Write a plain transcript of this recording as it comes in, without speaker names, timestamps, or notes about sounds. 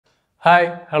Hi,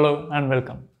 hello and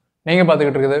welcome. நீங்கள்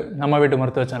பார்த்துக்கிட்டு இருக்குது நம்ம வீட்டு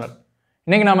மருத்துவ சேனல்.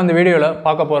 இன்றைக்கி நாம் இந்த வீடியோவில்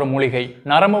பார்க்க போகிற மூலிகை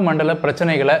நரம்பு மண்டல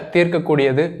பிரச்சனைகளை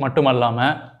தீர்க்கக்கூடியது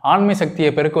மட்டுமல்லாமல் ஆண்மை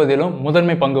சக்தியை பெருக்குவதிலும்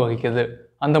முதன்மை பங்கு வகிக்குது.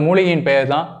 அந்த மூலிகையின் பெயர்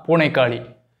தான் பூனைக்காளி.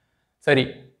 சரி,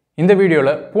 இந்த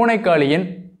வீடியோவில் பூனைக்காளியின்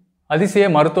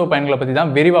அதிசய மருத்துவ பயன்களை பற்றி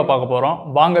தான் விரிவாக பார்க்க போகிறோம்.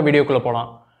 வாங்க வீடியோக்குள்ளே போகலாம்.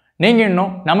 நீங்கள்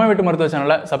இன்னும் நம்ம வீட்டு மருத்துவ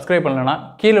சேனலை சப்ஸ்கிரைப் பண்ணலன்னா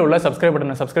கீழே உள்ள சப்ஸ்கிரைப்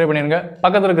பட்டனை சப்ஸ்கிரைப் பண்ணிடுங்க.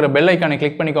 பக்கத்தில் இருக்கிற பெல் ஐக்கானை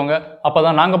கிளிக் பண்ணிக்கோங்க. அப்போ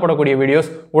தான் நாங்கள் போடக்கூடிய வீடியோஸ்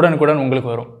உடனுக்குடன் உங்களுக்கு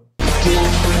வரும்.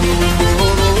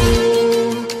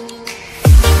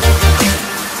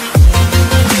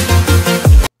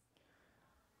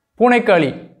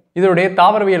 பூனைக்காளி இதோடைய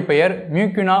தாவரவியல் பெயர்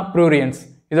மியூக்குனா ப்ரூரியன்ஸ்.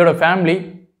 இதோட ஃபேமிலி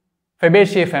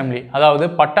ஃபெபேஷியே ஃபேமிலி, அதாவது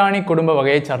பட்டாணி குடும்ப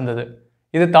வகையை சார்ந்தது.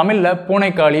 இது தமிழில்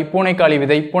பூனைக்காளி, பூனைக்காளி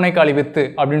விதை, பூனைக்காளி வித்து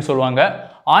அப்படின்னு சொல்லுவாங்க.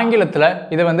 ஆங்கிலத்தில்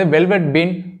இதை வெல்வெட்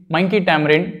பீன், மங்கி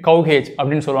டேமரின், கவுஹேஜ்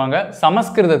அப்படின்னு சொல்லுவாங்க.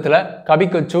 சமஸ்கிருதத்தில்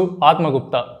கபிகச்சு,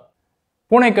 ஆத்மகுப்தா.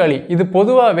 பூனைக்காளி இது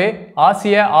பொதுவாகவே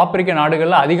ஆசிய, ஆப்பிரிக்க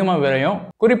நாடுகளில் அதிகமாக விளையும்.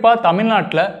 குறிப்பாக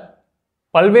தமிழ்நாட்டில்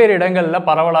பல்வேறு இடங்களில்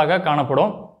பரவலாக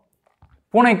காணப்படும்.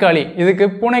 பூனைக்காளி இதுக்கு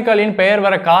பூனைக்காளியின் பெயர்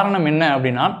வர காரணம் என்ன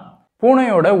அப்படின்னா,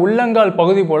 பூனையோட உள்ளங்கால்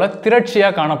பகுதி போல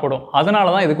திரட்சியாக காணப்படும்.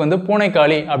 அதனால தான் இதுக்கு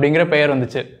பூனைக்காளி அப்படிங்கிற பெயர்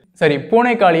வந்துச்சு. சரி,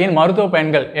 பூனைக்காளியின் மருத்துவ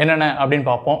பயன்கள் என்னென்ன அப்படின்னு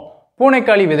பார்ப்போம்.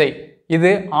 பூனைக்காளி விதை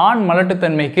இது ஆண்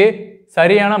மலட்டுத்தன்மைக்கு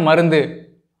சரியான மருந்து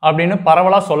அப்படின்னு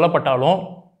பரவலாக சொல்லப்பட்டாலும்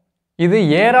இது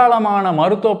ஏராளமான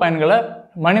மருத்துவ பயன்களை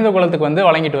மனித குலத்துக்கு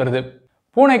வழங்கிட்டு வருது.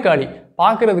 பூனைக்காளி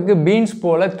பார்க்குறதுக்கு பீன்ஸ்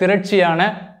போல திரட்சியான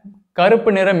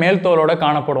கருப்பு நிற மேல்தோலோட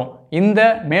காணப்படும். இந்த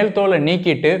மேல்தோலை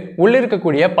நீக்கிட்டு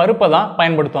உள்ளிருக்கக்கூடிய பருப்பை தான்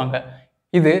பயன்படுத்துவாங்க.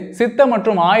 இது சித்த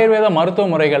மற்றும் ஆயுர்வேத மருத்துவ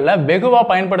முறைகளில் வெகுவாக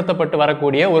பயன்படுத்தப்பட்டு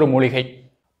வரக்கூடிய ஒரு மூலிகை.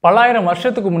 பல்லாயிரம்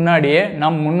வருஷத்துக்கு முன்னாடியே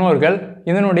நம் முன்னோர்கள்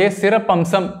இதனுடைய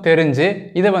சிறப்பம்சம் தெரிஞ்சு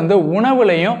இதை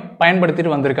உணவுலையும்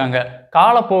பயன்படுத்திட்டு வந்திருக்காங்க.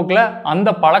 காலப்போக்கில் அந்த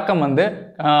பழக்கம்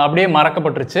அப்படியே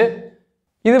மறக்கப்பட்டுருச்சு.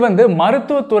 இது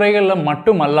மருத்துவ துறைகளில்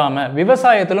மட்டும் அல்லாமல்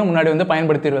விவசாயத்திலும் முன்னாடி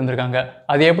பயன்படுத்திட்டு வந்திருக்காங்க.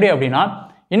 அது எப்படி அப்படின்னா,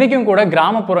 இன்றைக்கும் கூட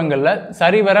கிராமப்புறங்களில்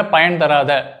சரிவர பயன்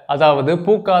தராத, அதாவது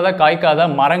பூக்காத காய்க்காத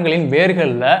மரங்களின்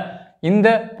வேர்களில் இந்த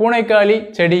பூனைக்காளி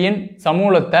செடியின்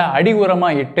சமூலத்தை அடி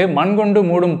உரமாக இட்டு மண் கொண்டு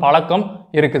மூடும் பழக்கம்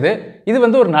இருக்குது. இது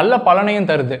ஒரு நல்ல பலனையும்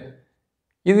தருது.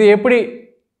 இது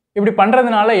இப்படி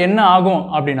பண்ணுறதுனால என்ன ஆகும்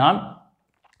அப்படின்னா,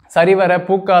 சரிவர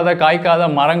பூக்காத காய்க்காத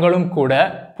மரங்களும் கூட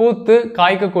பூத்து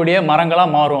காய்க்கக்கூடிய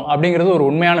மரங்களாக மாறும் அப்படிங்கிறது ஒரு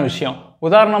உண்மையான விஷயம்.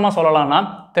 உதாரணமாக சொல்லலாம்னா,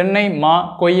 தென்னை, மா,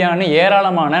 கொய்யான்னு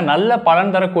ஏராளமான நல்ல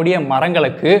பலன் தரக்கூடிய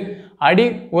மரங்களுக்கு அடி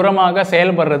உரமாக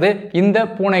செயல்படுறது இந்த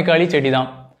பூனைக்காளி செடி தான்.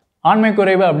 ஆண்மை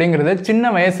குறைவு அப்படிங்கிறது சின்ன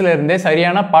வயசுல இருந்தே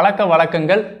சரியான பழக்க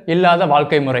வழக்கங்கள் இல்லாத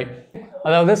வாழ்க்கை முறை.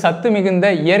 அதாவது சத்து மிகுந்த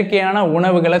இயற்கையான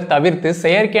உணவுகளை தவிர்த்து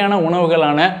செயற்கையான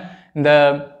உணவுகளான இந்த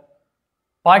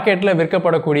பாக்கெட்டில்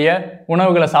விற்கப்படக்கூடிய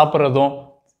உணவுகளை சாப்பிட்றதும்,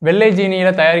 வெள்ளை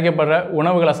ஜீனியில் தயாரிக்கப்படுற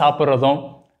உணவுகளை சாப்பிட்றதும்,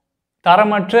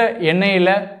 தரமற்ற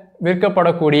எண்ணெயில்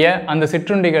விற்கப்படக்கூடிய அந்த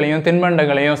சிற்றுண்டிகளையும்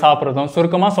தின்பண்டங்களையும் சாப்பிட்றதும்,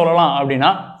 சுருக்கமாக சொல்லலாம் அப்படின்னா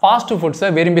ஃபாஸ்ட் ஃபுட்ஸை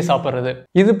விரும்பி சாப்பிட்றது.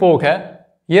 இது போக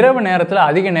இரவு நேரத்தில்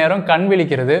அதிக நேரம் கண்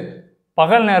விழிக்கிறது,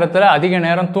 பகல் நேரத்தில் அதிக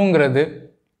நேரம் தூங்குறது,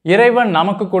 இறைவன்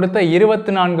நமக்கு கொடுத்த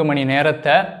 24 மணி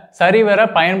நேரத்தை சரிவர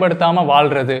பயன்படுத்தாமல்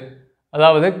வாழ்கிறது.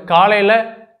 அதாவது காலையில்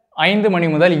 5 மணி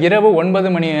முதல் இரவு 9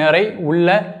 மணி வரை உள்ள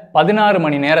 16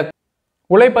 மணி நேரத்தை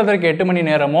உழைப்பதற்கு 8 மணி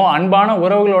நேரமோ, அன்பான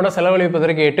உறவுகளோட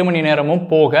செலவழிப்பதற்கு 8 மணி நேரமும்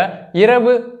போக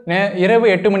இரவு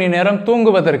 8 மணி நேரம்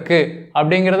தூங்குவதற்கு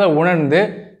அப்படிங்கிறத உணர்ந்து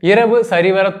இரவு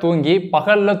சரிவர தூங்கி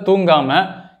பகலில் தூங்காமல்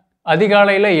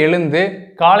அதிகாலையில் எழுந்து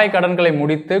காலை கடன்களை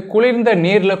முடித்து குளிர்ந்த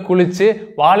நீரில் குளித்து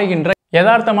வாழுகின்ற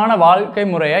யதார்த்தமான வாழ்க்கை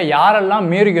முறையை யாரெல்லாம்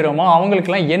மீறுகிறோமோ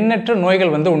அவங்களுக்கெல்லாம் எண்ணற்ற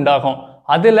நோய்கள் உண்டாகும்.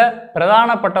 அதில்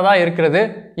பிரதானப்பட்டதாக இருக்கிறது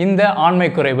இந்த ஆண்மை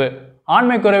குறைவு.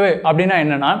 ஆண்மை குறைவு அப்படின்னா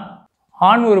என்னென்னா,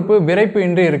 ஆண் உறுப்பு விரைப்பு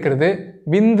இன்றி இருக்கிறது,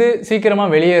 விந்து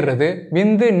சீக்கிரமாக வெளியேறது,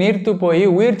 விந்து நீர்த்து போய்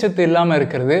உயிர் சத்து இல்லாமல்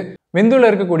இருக்கிறது, விந்துல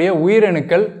இருக்கக்கூடிய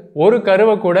உயிரணுக்கள் ஒரு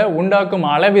கருவை கூட உண்டாக்கும்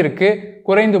அளவிற்கு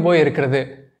குறைந்து போய் இருக்கிறது.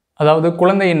 அதாவது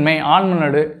குழந்தையின்மை,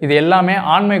 ஆண்மனடு, இது எல்லாமே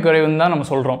ஆண்மை குறைவுன்னு தான் நம்ம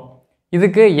சொல்கிறோம்.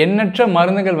 இதுக்கு எண்ணற்ற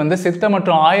மருந்துகள் சித்த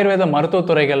மற்றும் ஆயுர்வேத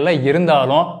மருத்துவத்துறைகளில்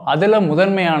இருந்தாலும் அதில்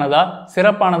முதன்மையானதாக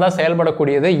சிறப்பானதாக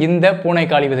செயல்படக்கூடியது இந்த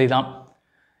பூனைக்காளி விதை தான்.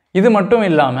 இது மட்டும்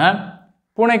இல்லாமல்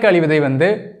பூனைக்காளி விதை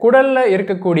குடலில்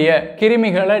இருக்கக்கூடிய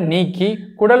கிருமிகளை நீக்கி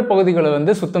குடல்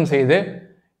பகுதிகளை சுத்தம் செய்து,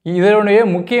 இதனுடைய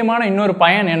முக்கியமான இன்னொரு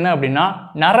பயன் என்ன அப்படின்னா,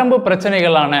 நரம்பு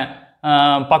பிரச்சனைகளான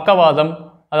பக்கவாதம்,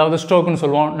 அதாவது ஸ்ட்ரோக்குன்னு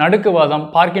சொல்லுவோம், நடுக்குவாதம்,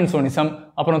 பார்க்கின்சோனிசம்,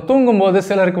 அப்புறம் தூங்கும்போது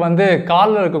சிலருக்கு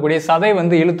காலில் இருக்கக்கூடிய சதை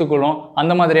இழுத்துக்கொள்ளும்,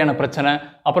 அந்த மாதிரியான பிரச்சனை,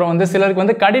 அப்புறம்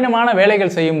சிலருக்கு கடினமான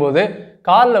வேலைகள் செய்யும்போது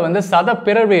காலில் சத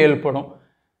பிறழ்வு ஏற்படும்.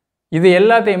 இது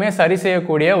எல்லாத்தையுமே சரி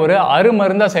செய்யக்கூடிய ஒரு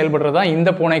அருமருந்தாக செயல்படுறது தான்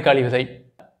இந்த பூனைக்காளி விதை.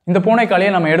 இந்த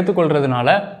பூனைக்காளியை நம்ம எடுத்துக்கொள்றதுனால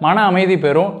மன அமைதி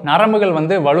பெறும், நரம்புகள்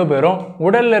வலு பெறும்,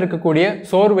 உடலில் இருக்கக்கூடிய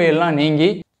சோர்வை எல்லாம் நீங்கி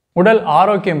உடல்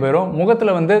ஆரோக்கியம் பெறும்,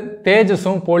 முகத்தில் வந்து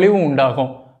தேஜஸும் பொலிவும் உண்டாகும்.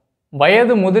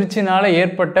 வயது முதிர்ச்சினால்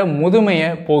ஏற்பட்ட முதுமையை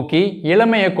போக்கி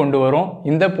இளமையை கொண்டு வரும்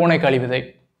இந்த பூனைக்காளி விதை.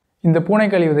 இந்த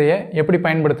பூனைக்காளி விதையை எப்படி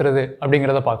பயன்படுத்துறது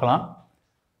அப்படிங்கிறத பார்க்கலாம்.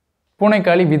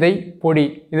 பூனைக்காளி விதை பொடி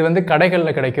இது வந்து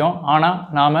கடைகளில் கிடைக்கும். ஆனால்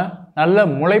நாம் நல்ல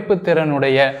முளைப்பு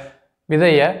திறனுடைய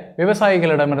விதையை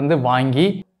விவசாயிகளிடமிருந்து வாங்கி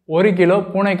 1 கிலோ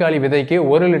பூனைக்காளி விதைக்கு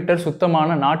 1 லிட்டர்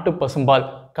சுத்தமான நாட்டு பசும்பால்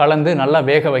கலந்து நல்லா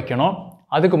வேக வைக்கணும்.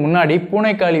 அதுக்கு முன்னாடி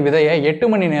பூனைக்காளி விதையை 8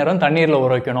 மணி நேரம் தண்ணீரில்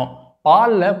ஊற வைக்கணும்.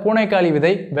 பாலில் பூனைக்காளி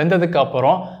விதை வெந்ததுக்கு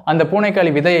அப்புறம் அந்த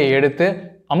பூனைக்காளி விதையை எடுத்து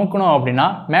அமுக்கணும் அப்படின்னா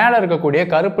மேலே இருக்கக்கூடிய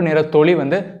கருப்பு நிற தொளி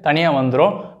வந்து தனியாக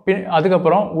வந்துடும்.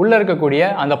 அதுக்கப்புறம் உள்ளே இருக்கக்கூடிய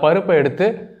அந்த பருப்பை எடுத்து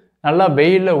நல்லா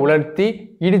வெயிலில் உலர்த்தி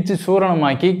இடித்து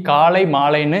சூரணமாக்கி காலை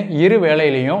மாலைன்னு 2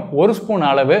 வேளையிலையும் 1 ஸ்பூன்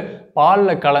அளவு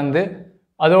பாலில் கலந்து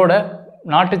அதோட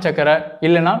நாட்டு சக்கரை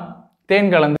இல்லைன்னா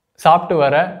தேன் கலந்து சாப்பிட்டு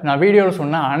வர நான் வீடியோவில்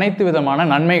சொன்ன அனைத்து விதமான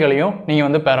நன்மைகளையும் நீங்கள்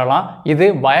வந்து பெறலாம். இது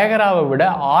வயகராவை விட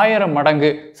 1000 மடங்கு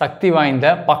சக்தி வாய்ந்த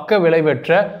பக்க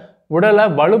விளைவற்ற உடலை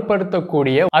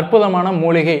வலுப்படுத்தக்கூடிய அற்புதமான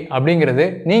மூலிகை அப்படிங்கிறது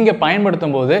நீங்கள்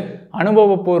பயன்படுத்தும் போது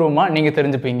அனுபவபூர்வமாக நீங்கள்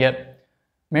தெரிஞ்சுப்பீங்க.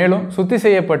 மேலும் சுத்தி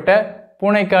செய்யப்பட்ட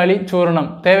பூனைக்காளி சூரணம்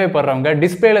தேவைப்படுறவங்க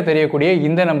டிஸ்பிளேல தெரியக்கூடிய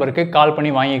இந்த நம்பருக்கு கால்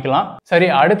பண்ணி வாங்கிக்கலாம். சரி,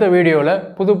 அடுத்த வீடியோவில்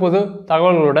புது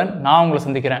தகவல்களுடன் நான் உங்களை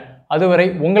சந்திக்கிறேன். அதுவரை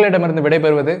உங்களிடமிருந்து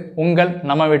விடைபெறுவது உங்கள்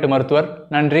நம்ம வீட்டு மருத்துவர்.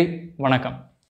 நன்றி, வணக்கம்.